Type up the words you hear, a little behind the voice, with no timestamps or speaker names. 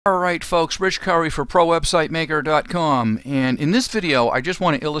Alright folks, Rich Curry for ProWebsiteMaker.com, and in this video I just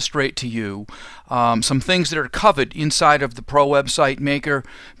want to illustrate to you some things that are covered inside of the Pro Website Maker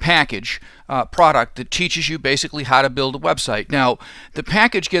package product that teaches you basically how to build a website. Now the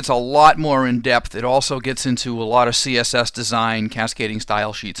package gets a lot more in depth. It also gets into a lot of CSS design, cascading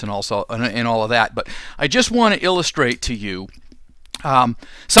style sheets, and all of that, but I just want to illustrate to you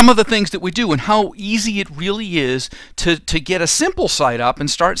some of the things that we do and how easy it really is to get a simple site up and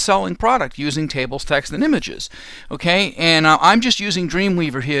start selling product using tables, text, and images. Okay, and I'm just using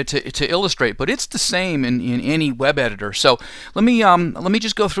Dreamweaver here to illustrate, but it's the same in any web editor. So let me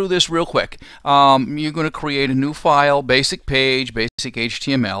just go through this real quick. You're going to create a new file, basic page, basic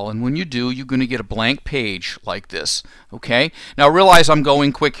HTML, and when you do, you're going to get a blank page like this. Okay, now realize I'm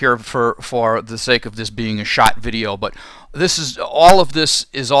going quick here for the sake of this being a short video, but all of this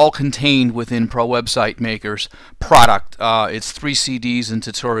is all contained within Pro Website Maker's product. It's 3 CDs and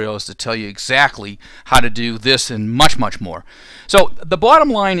tutorials to tell you exactly how to do this and much more. So the bottom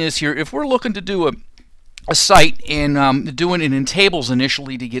line is here, if we're looking to do a site and doing it in tables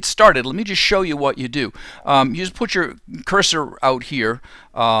initially to get started, let me just show you what you do. You just put your cursor out here,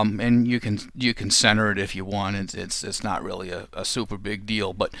 and you can center it if you want. It's not really a super big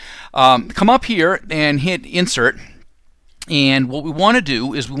deal, but come up here and hit Insert. And what we want to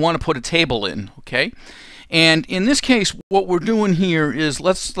do is we want to put a table in, okay? And in this case, what we're doing here is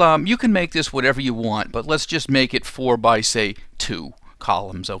you can make this whatever you want, but let's just make it 4 by, say, 2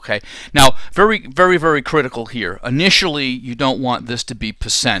 columns, okay? Now, very critical here. Initially, you don't want this to be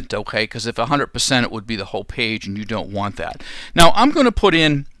 %, okay? Because if 100%, it would be the whole page, and you don't want that. Now, I'm going to put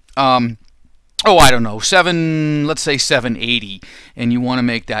in I don't know, let's say 780, and you want to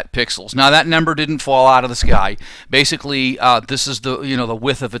make that pixels. Now that number didn't fall out of the sky. Basically, this is the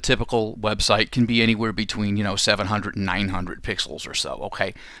width of a typical website can be anywhere between 700 and 900 pixels or so.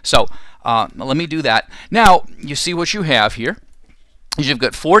 Okay, so let me do that. Now you see what you have here. You've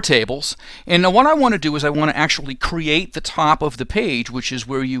got 4 tables, and now what I want to do is I want to actually create the top of the page, which is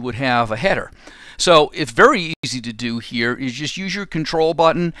where you would have a header. So it's very easy to do here. You just use your control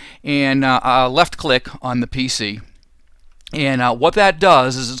button and left click on the PC. And what that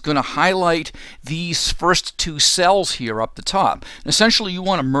does is it's going to highlight these first 2 cells here up the top. And essentially you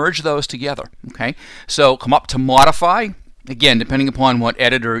want to merge those together. Okay, so come up to Modify. Again, depending upon what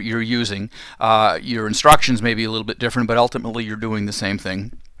editor you're using, your instructions may be a little bit different, but ultimately you're doing the same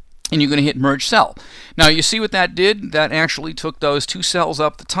thing. And you're going to hit Merge Cell. Now you see what that did? That actually took those 2 cells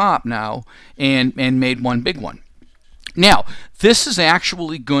up the top now and made one big one. Now this is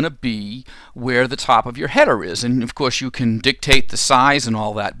actually going to be where the top of your header is, and of course you can dictate the size and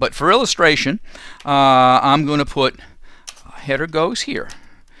all that, but for illustration I'm going to put header goes here.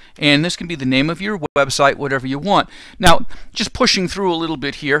 And this can be the name of your website, whatever you want. Now, just pushing through a little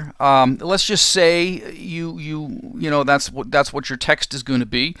bit here. Let's just say that's what your text is going to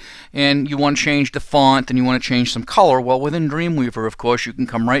be, and you want to change the font and you want to change some color. Well, within Dreamweaver, of course, you can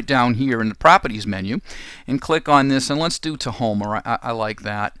come right down here in the Properties menu and click on this, and let's do to Homer. I like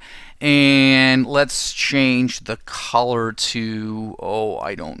that. And let's change the color to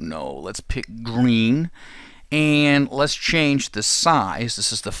I don't know. Let's pick green. And let's change the size,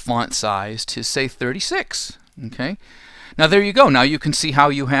 this is the font size, to say 36. Okay. Now there you go. Now you can see how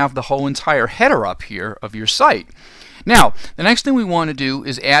you have the whole entire header up here of your site. Now the next thing we want to do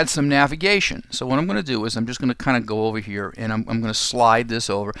is add some navigation. So what I'm going to do is I'm just going to kind of go over here and I'm going to slide this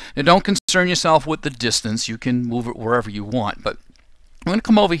over. Now don't concern yourself with the distance. You can move it wherever you want, but I'm going to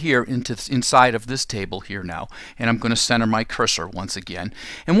come over here inside of this table here now, and I'm going to center my cursor once again.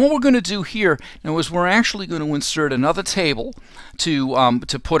 And what we're going to do here now is we're actually going to insert another table to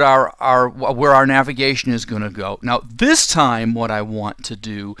put where our navigation is going to go. Now this time what I want to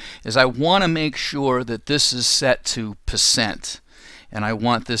do is I want to make sure that this is set to %. And I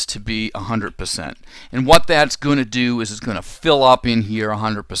want this to be 100%. And what that's going to do is it's going to fill up in here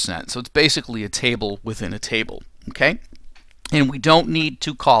 100%. So it's basically a table within a table. Okay? And we don't need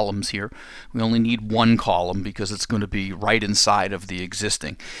 2 columns here. We only need 1 column because it's going to be right inside of the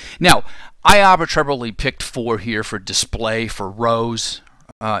existing. Now, I arbitrarily picked 4 here for display for rows.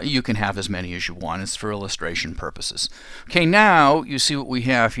 You can have as many as you want. It's for illustration purposes. Okay, now you see what we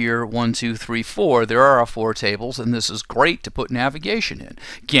have here. 1, 2, 3, 4. There are our 4 tables, and this is great to put navigation in.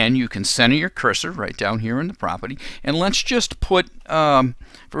 Again, you can center your cursor right down here in the property, and let's just put, for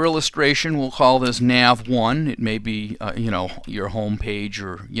illustration, we'll call this Nav1. It may be, your home page,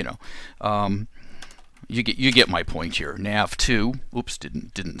 or You get my point here. Nav2. Oops,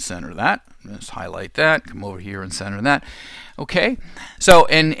 didn't center that. Let's highlight that. Come over here and center that. Okay. So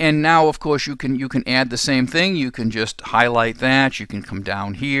and now of course you can add the same thing. You can just highlight that. You can come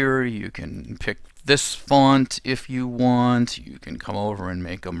down here. You can pick this font if you want. You can come over and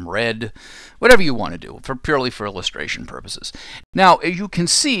make them red. Whatever you want to do purely for illustration purposes. Now, as you can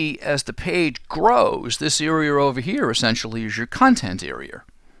see, as the page grows, this area over here essentially is your content area.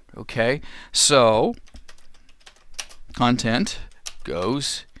 Okay, so content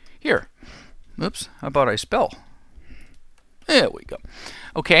goes here. Oops, how about I spell? There we go.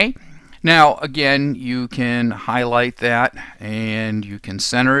 Okay, now again, you can highlight that and you can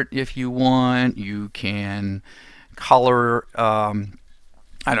center it if you want. You can color, I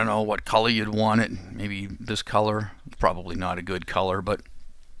don't know what color you'd want it. Maybe this color. Probably not a good color, but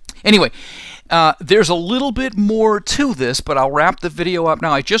anyway, there's a little bit more to this, but I'll wrap the video up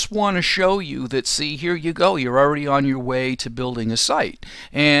now. I just want to show you that, see, here you go. You're already on your way to building a site.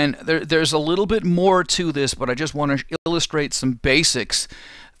 And there's a little bit more to this, but I just want to illustrate some basics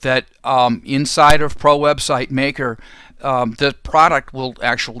that inside of Pro Website Maker, the product will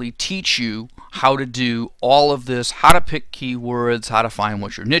actually teach you how to do all of this, how to pick keywords, how to find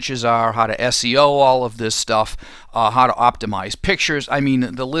what your niches are, how to SEO all of this stuff, how to optimize pictures. I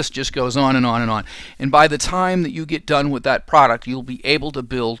mean, the list just goes on and on and on. And by the time that you get done with that product, you'll be able to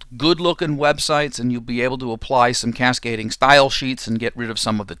build good-looking websites, and you'll be able to apply some cascading style sheets and get rid of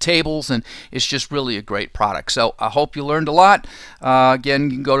some of the tables, and it's just really a great product. So I hope you learned a lot. Again,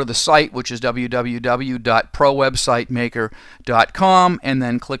 you can go to the site, which is www.prowebsitemaker.com, and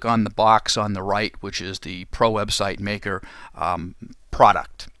then click on the box on the right, which is the Pro Website Maker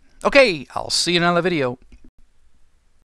product. Okay, I'll see you in another video.